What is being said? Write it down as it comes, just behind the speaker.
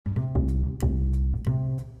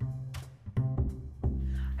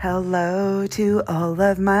Hello to all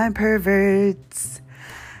of my perverts.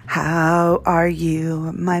 How are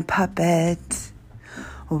you, my puppet?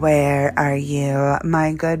 Where are you,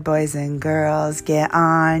 my good boys and girls? Get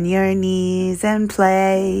on your knees and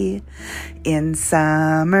play in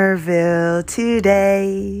Somerville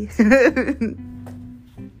today.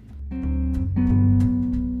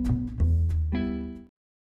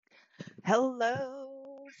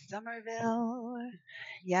 Hello, Somerville.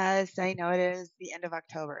 Yes, I know it is the end of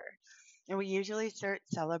October. And we usually start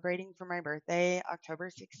celebrating for my birthday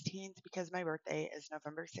October 16th because my birthday is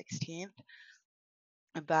November 16th.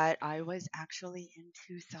 But I was actually in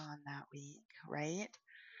Tucson that week, right?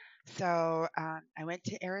 So I went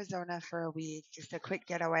to Arizona for a week, just a quick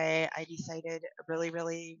getaway. I decided a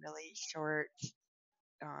really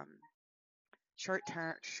um, short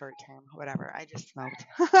term, whatever. I just smoked.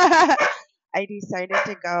 I decided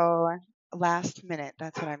to go last minute.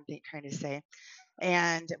 That's what I'm trying to say.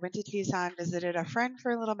 And went to Tucson, visited a friend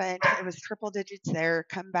for a little bit. It was triple digits there.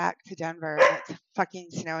 Come back to Denver, and it's fucking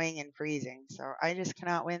snowing and freezing. So I just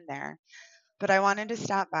cannot win there. But I wanted to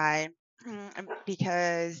stop by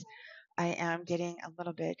because I am getting a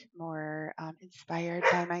little bit more inspired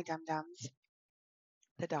by my dum dums.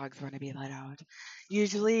 The dogs want to be let out.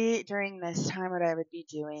 Usually during this time, what I would be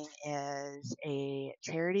doing is a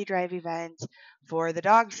charity drive event for the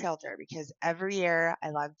dog shelter because every year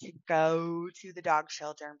I love to go to the dog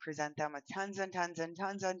shelter and present them with tons and tons and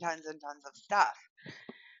tons and tons and tons of stuff.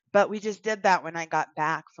 But we just did that when I got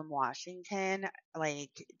back from Washington,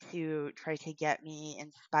 like to try to get me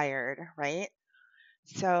inspired, right?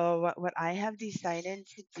 So what I have decided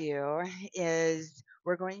to do is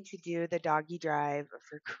we're going to do the doggy drive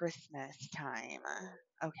for Christmas time.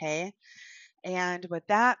 Okay. And what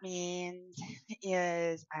that means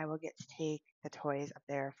is I will get to take the toys up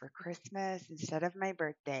there for Christmas instead of my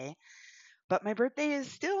birthday. But my birthday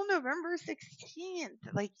is still November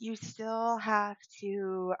 16th. Like, you still have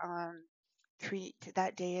to treat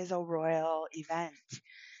that day as a royal event.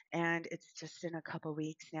 And it's just in a couple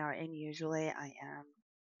weeks now. And usually I am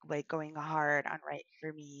like going hard on Right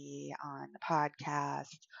For Me, on the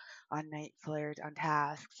podcast, on Night Flirt, on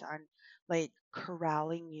tasks, on like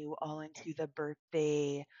corralling you all into the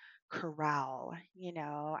birthday corral.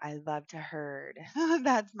 I love to herd.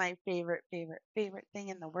 That's my favorite thing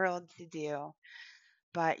in the world to do.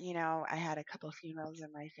 But, I had a couple funerals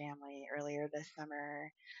in my family earlier this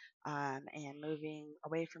summer, and moving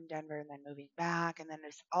away from Denver and then moving back, and then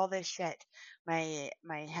there's all this shit. My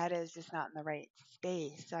head is just not in the right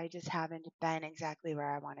space, so I just haven't been exactly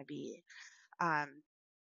where I want to be. Um,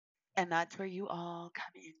 and that's where you all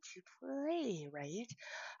come into play, right?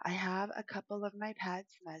 I have a couple of my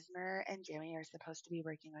pets, Mesmer and Jimmy, are supposed to be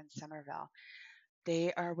working on Somerville.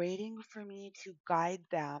 They are waiting for me to guide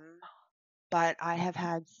them, but I have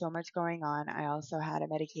had so much going on. I also had a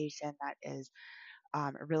medication that is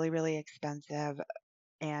really expensive,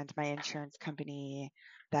 and my insurance company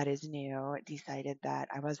that is new decided that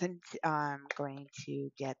I wasn't going to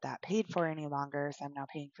get that paid for any longer, so I'm now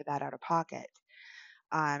paying for that out of pocket.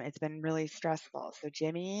 It's been really stressful. So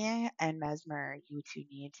Jimmy and Mesmer, you two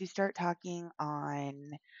need to start talking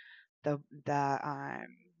on the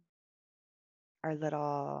our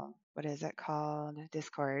little, what is it called,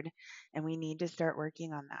 Discord, and we need to start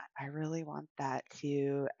working on that. I really want that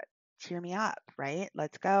to cheer me up, right?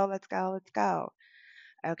 Let's go, let's go, let's go.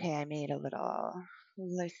 Okay, I made a little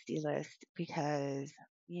listy list because,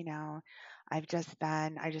 you know, I just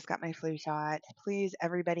got my flu shot. Please,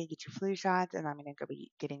 everybody, get your flu shots, and I'm going to go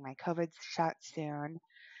be getting my COVID shot soon.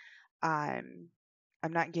 Um,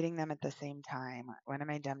 I'm not getting them at the same time. One of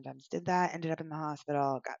my dum-dums did that, ended up in the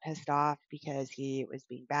hospital, got pissed off because he was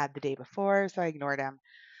being bad the day before, so I ignored him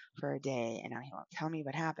for a day, and now he won't tell me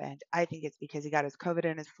what happened. I think it's because he got his COVID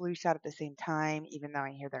and his flu shot at the same time, even though I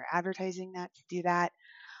hear they're advertising that to do that.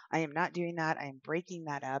 I am not doing that. I am breaking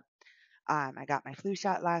that up. I got my flu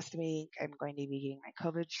shot last week. I'm going to be getting my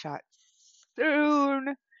COVID shot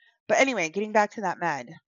soon. But anyway, getting back to that med.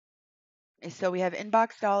 So we have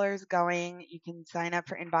Inbox Dollars going. You can sign up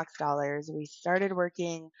for Inbox Dollars. We started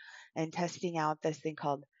working and testing out this thing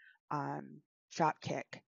called um,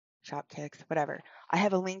 Shopkicks, whatever. I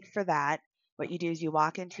have a link for that. What you do is you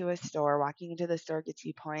walk into a store. Walking into the store gets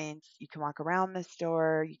you points. You can walk around the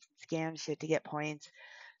store. You can scan shit to get points.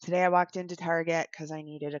 Today I walked into Target because I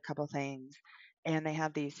needed a couple things, and they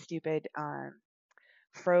have these stupid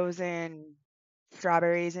frozen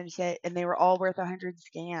strawberries and shit, and they were all worth 100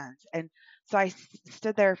 scans. And so I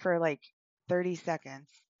stood there for like 30 seconds,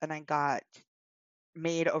 and I got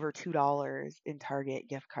made over $2 in Target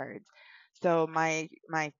gift cards. So my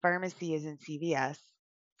pharmacy is in CVS.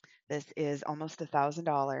 This is almost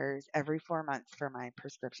 $1,000 every 4 months for my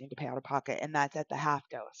prescription to pay out of pocket, and that's at the half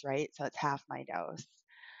dose, right? So it's half my dose.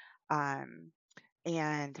 Um,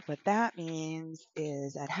 and what that means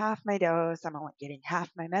is at half my dose, I'm only getting half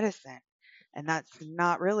my medicine, and that's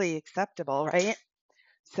not really acceptable, right?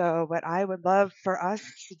 So what I would love for us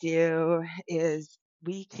to do is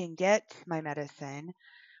we can get my medicine,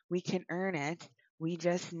 we can earn it. We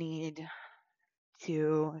just need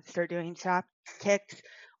to start doing shop kicks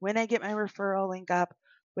when I get my referral link up,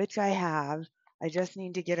 which I have. I just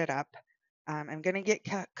need to get it up. I'm going to get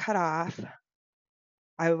cut off.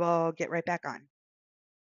 I will get right back on.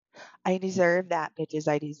 I deserve that, bitches.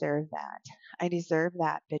 I deserve that. I deserve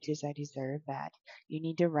that, bitches. I deserve that. You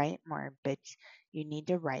need to write more, bitch. You need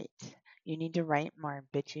to write. You need to write more,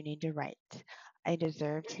 bitch. You need to write. I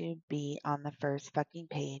deserve to be on the first fucking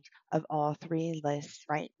page of all 3 lists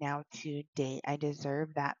right now today. I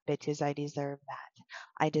deserve that, bitches. I deserve that.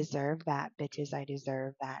 I deserve that, bitches. I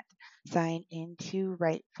deserve that. Sign in to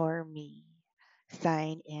write for me.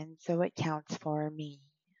 Sign in so it counts for me.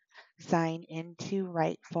 Sign in to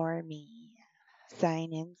write for me.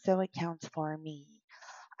 Sign in so it counts for me.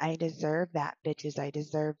 I deserve that, bitches. I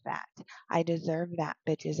deserve that. I deserve that,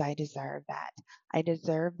 bitches. I deserve that. I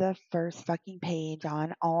deserve the first fucking page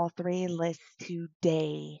on all 3 lists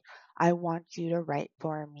today. I want you to write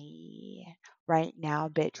for me. Right now,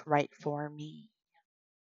 bitch, write for me.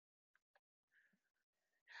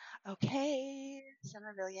 Okay,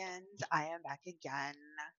 Summervillians, I am back again.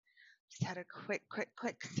 Just had a quick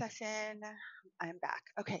session. I'm back.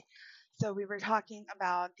 Okay. So we were talking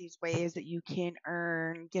about these ways that you can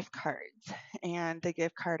earn gift cards. And the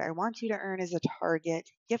gift card I want you to earn is a Target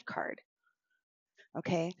gift card.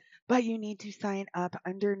 Okay. But you need to sign up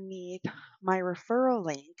underneath my referral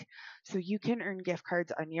link so you can earn gift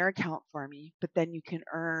cards on your account for me, but then you can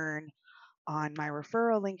earn on my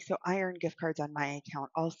referral link. So I earn gift cards on my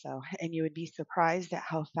account also. And you would be surprised at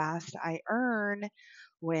how fast I earn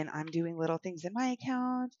when I'm doing little things in my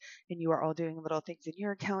account and you are all doing little things in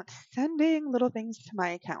your account, sending little things to my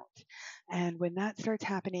account. And when that starts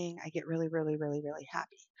happening, I get really, really, really, really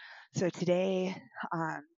happy. So today,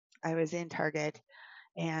 I was in Target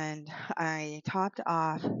and I topped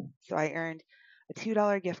off. So I earned a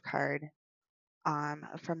 $2 gift card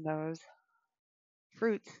from those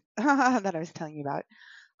fruits that I was telling you about.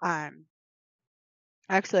 Um,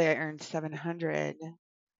 Actually, I earned 700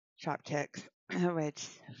 shop kicks, which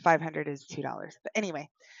 500 is $2. But anyway,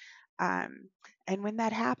 um, and when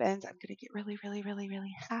that happens, I'm going to get really, really, really,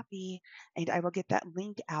 really happy. And I will get that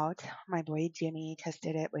link out. My boy Jimmy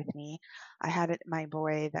tested it with me. I had it, my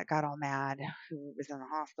boy that got all mad, who was in the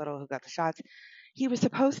hospital, who got the shots. He was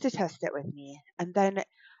supposed to test it with me. And then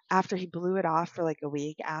after he blew it off for like a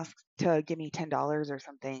week, asked to give me $10 or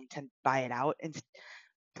something to buy it out. And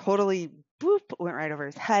totally boop went right over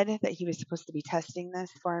his head that he was supposed to be testing this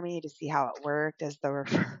for me to see how it worked as the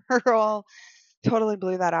referral. Totally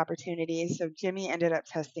blew that opportunity. So Jimmy ended up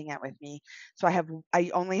testing it with me. So I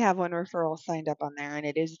only have one referral signed up on there, and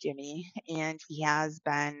it is Jimmy, and he has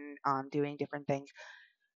been doing different things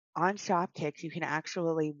on Shopkicks. You can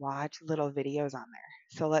actually watch little videos on there.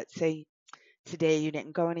 So let's say today you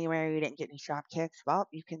didn't go anywhere, you didn't get any shop kicks. Well,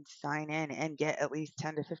 you can sign in and get at least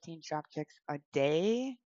 10 to 15 shop kicks a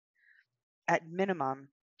day at minimum,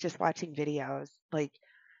 just watching videos. Like,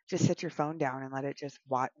 just set your phone down and let it just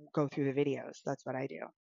go through the videos. That's what I do.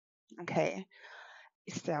 Okay.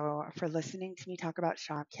 So, for listening to me talk about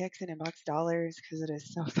shop kicks and inbox dollars, because it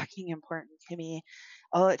is so fucking important to me,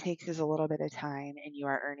 all it takes is a little bit of time, and you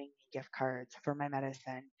are earning me gift cards for my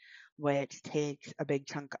medicine, which takes a big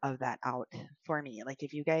chunk of that out for me. Like,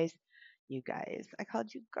 if you guys, I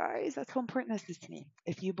called you guys, that's how important this is to me.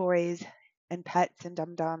 If you boys and pets and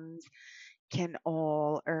dum dums can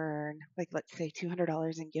all earn, like, let's say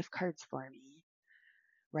 $200 in gift cards for me,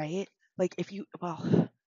 right? Like, if you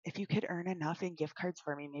could earn enough in gift cards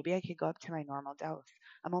for me, maybe I could go up to my normal dose.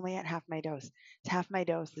 I'm only at half my dose. Half my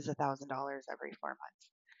dose is $1,000 every 4 months.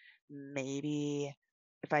 Maybe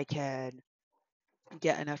if I could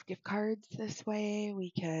get enough gift cards this way,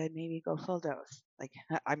 we could maybe go full dose. Like,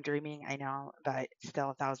 I'm dreaming, I know, but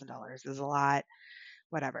still $1,000 is a lot.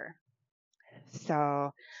 Whatever.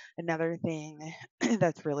 So another thing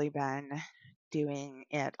that's really been doing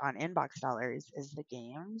it on inbox dollars is the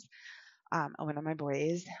games. One of my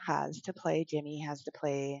boys has to play, Jimmy has to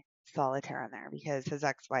play solitaire on there because his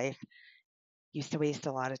ex-wife used to waste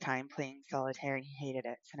a lot of time playing solitaire and he hated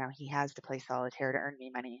it. So now he has to play solitaire to earn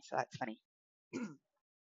me money. So that's funny.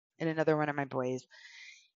 And another one of my boys,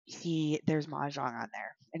 there's mahjong on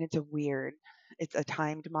there, and it's a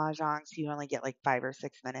timed mahjong, so you only get like 5 or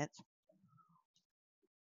 6 minutes.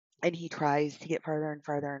 And he tries to get farther and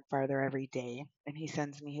farther and farther every day. And he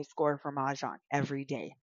sends me his score for Mahjong every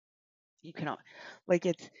day. You can, like,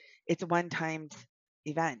 it's a one-timed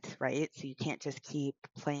event, right? So you can't just keep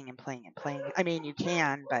playing and playing and playing. I mean, you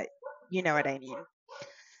can, but you know what I mean.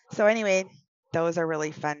 So anyway, those are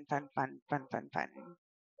really fun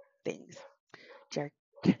things. Jerk,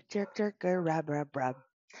 jerk, jerk, rub, rub, rub,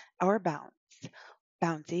 or bounce.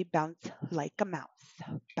 Bouncy, bounce like a mouse.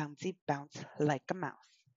 Bouncy, bounce like a mouse.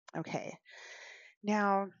 Okay.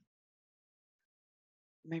 Now,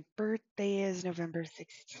 my birthday is November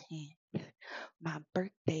 16th. My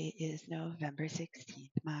birthday is November 16th.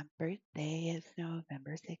 My birthday is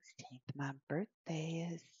November 16th. My birthday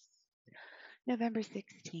is November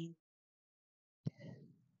 16th.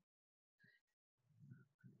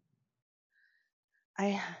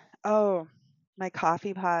 I, oh, my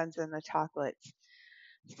coffee pods and the chocolates.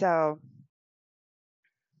 So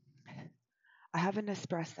I have an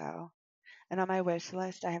espresso, and on my wish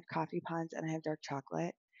list, I have coffee pods and I have dark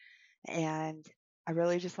chocolate. And I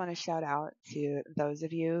really just want to shout out to those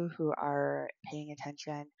of you who are paying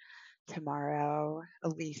attention. Tomorrow,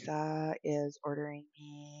 Elisa is ordering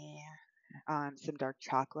me some dark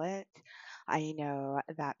chocolate. I know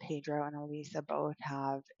that Pedro and Elisa both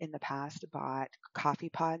have in the past bought coffee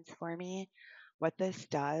pods for me. What this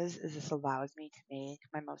does is this allows me to make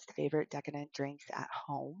my most favorite decadent drinks at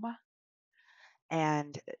home.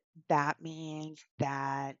 And that means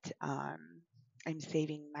that I'm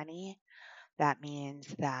saving money. That means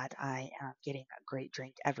that I am getting a great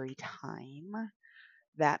drink every time.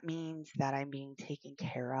 That means that I'm being taken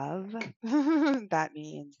care of. That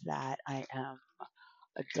means that I am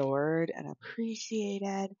adored and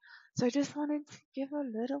appreciated. So I just wanted to give a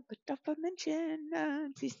little bit of a mention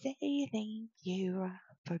to say thank you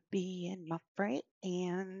for being my friend.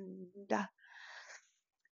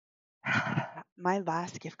 My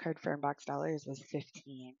last gift card for Inbox Dollars was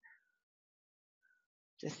 15.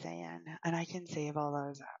 Just saying. And I can save all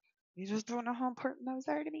those up. You just don't know how important those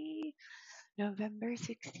are to me. November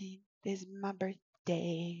 16th is my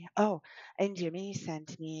birthday. Oh, and Jimmy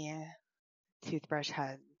sent me toothbrush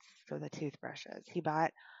heads for the toothbrushes. He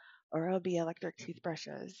bought Oral-B electric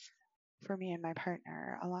toothbrushes for me and my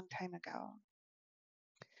partner a long time ago.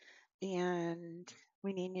 And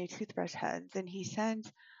we need new toothbrush heads. And he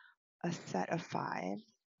sent a set of 5,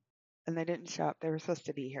 and they didn't show up. They were supposed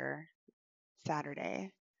to be here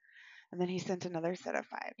Saturday. And then he sent another set of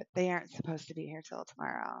 5, but they aren't supposed to be here till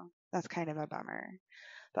tomorrow. That's kind of a bummer.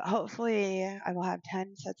 But hopefully I will have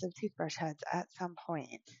 10 sets of toothbrush heads at some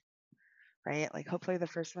point, right? Like hopefully the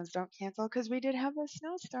first ones don't cancel because we did have a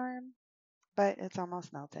snowstorm, but it's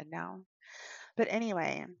almost melted now. But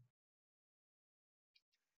anyway,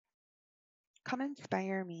 come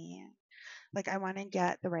inspire me. Like I want to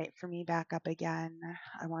get the Right For Me back up again.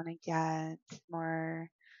 I want to get more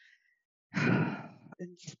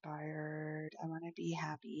inspired. I want to be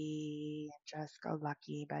happy and just go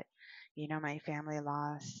lucky. But my family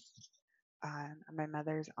lost my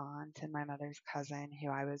mother's aunt and my mother's cousin, who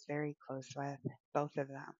I was very close with, both of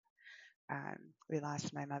them. We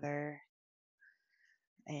lost my mother,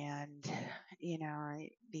 and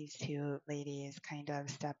these two ladies kind of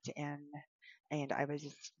stepped in, and I was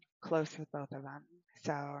just close with both of them.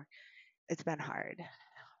 So it's been hard,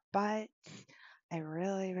 but I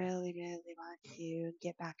really, really, really want to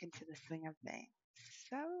get back into the swing of things.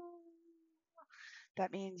 So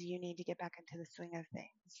that means you need to get back into the swing of things.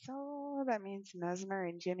 So that means Mesmer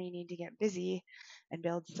and Jimmy need to get busy and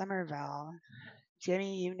build Somerville.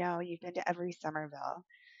 Jimmy, you've been to every Somerville.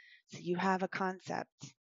 So you have a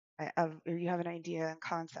concept or you have an idea and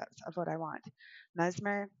concepts of what I want.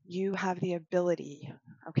 Mesmer, you have the ability.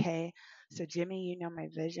 Okay. So Jimmy, my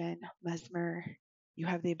vision. Mesmer, you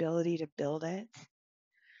have the ability to build it.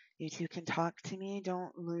 You two can talk to me.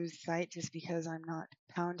 Don't lose sight just because I'm not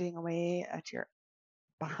pounding away at your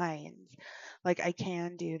behinds. Like I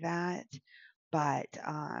can do that, but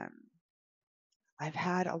I've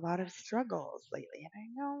had a lot of struggles lately, and I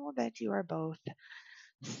know that you are both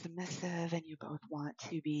submissive and you both want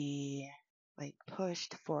to be like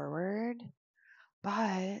pushed forward,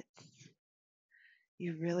 but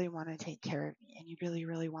you really want to take care of me and you really,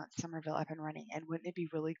 really want Somerville up and running. And wouldn't it be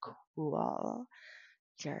really cool?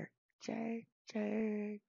 Jerk, jerk,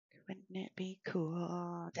 jerk. Wouldn't it be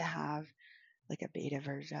cool to have like a beta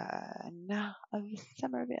version of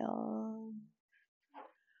Somerville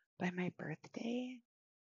by my birthday?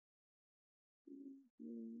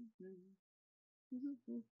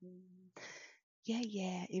 Yeah,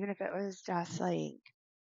 yeah. Even if it was just like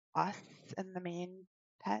us and the main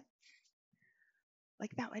pets,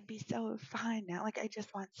 like that would be so fun. Now, like I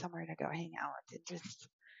just want somewhere to go hang out and just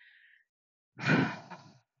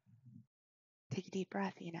Take a deep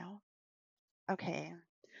breath, Okay,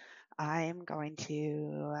 I'm going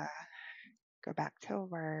to go back to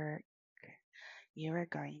work. You are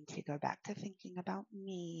going to go back to thinking about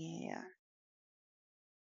me.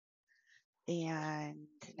 And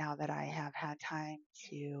now that I have had time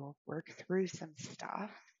to work through some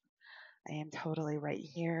stuff, I am totally right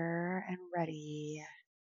here and ready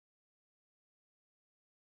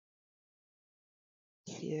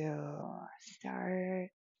to start.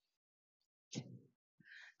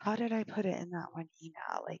 How did I put it in that one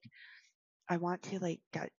email? Like, I want to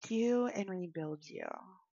gut you and rebuild you.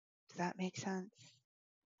 Does that make sense?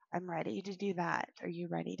 I'm ready to do that. Are you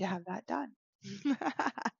ready to have that done?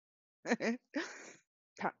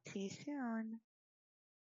 Talk to you soon.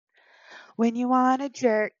 When you want a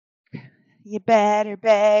jerk, you better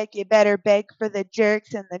beg. You better beg for the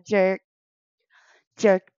jerks and the jerk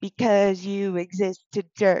because you exist to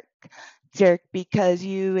jerk. Jerk because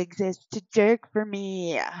you exist to jerk for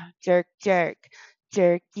me. Jerk, jerk.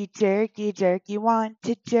 Jerky, jerk. You want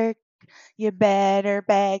to jerk. You better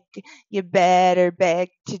beg. You better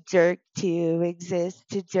beg to jerk to exist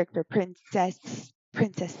to jerk for Princess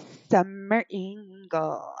Summer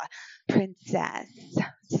Ingle. Princess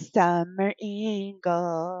Summer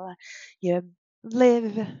Ingle. You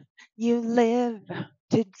live, you live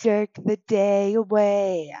to jerk the day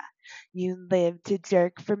away. You live to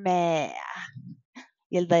jerk for me.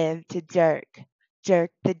 You live to jerk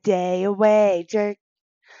the day away.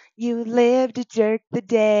 You live to jerk the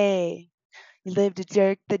day. You live to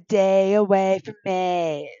jerk the day away from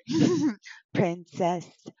me. Princess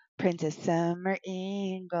Summer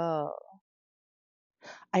Ingle.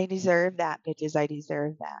 I deserve that, bitches. I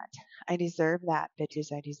deserve that. I deserve that,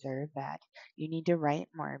 bitches. I deserve that. You need to write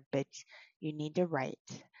more, bitch. You need to write.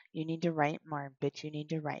 You need to write more, bitch. You need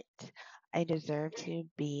to write. I deserve to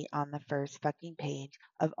be on the first fucking page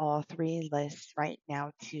of all 3 lists right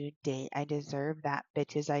now to date. I deserve that,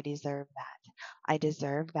 bitches. I deserve that. I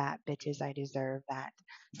deserve that, bitches. I deserve that.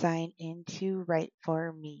 Sign in to write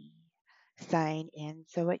for me. Sign in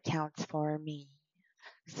so it counts for me.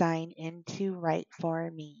 Sign in to write for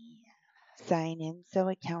me. Sign in so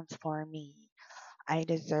it counts for me. I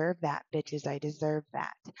deserve that, bitches. I deserve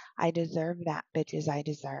that. I deserve that, bitches. I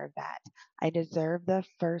deserve that. I deserve the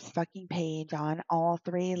first fucking page on all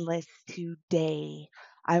 3 lists today.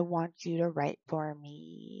 I want you to write for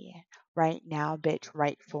me. Right now, bitch,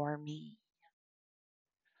 write for me.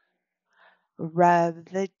 Rub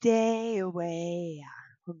the day away.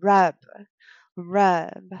 Rub,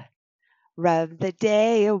 rub, rub the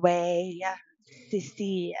day away.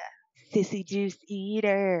 Sissy, sissy juice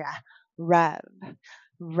eater. Rub,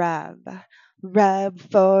 rub, rub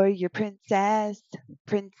for your Princess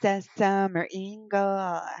Summer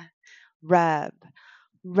Ingle. Rub,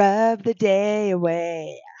 rub the day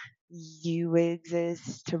away. You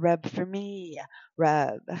exist to rub for me.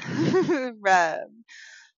 Rub, rub,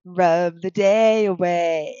 rub the day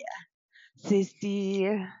away.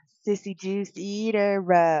 Sissy juice eater.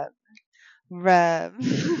 Rub, rub,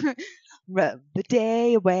 rub the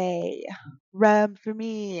day away. Rub for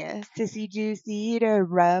me, sissy juice eater.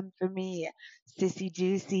 Rub for me, sissy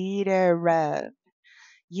juice eater. Rub.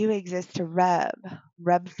 You exist to rub.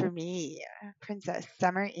 Rub for me, Princess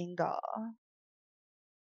Summer Ingle.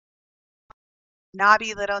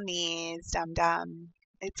 Knobby little knees, dum dum.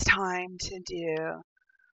 It's time to do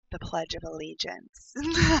the Pledge of Allegiance.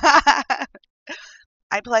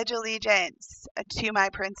 I pledge allegiance to my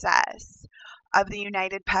princess of the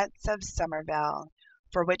United Pets of Somerville,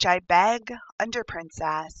 for which I beg under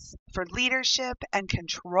princess for leadership and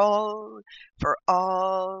control for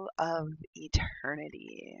all of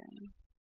eternity.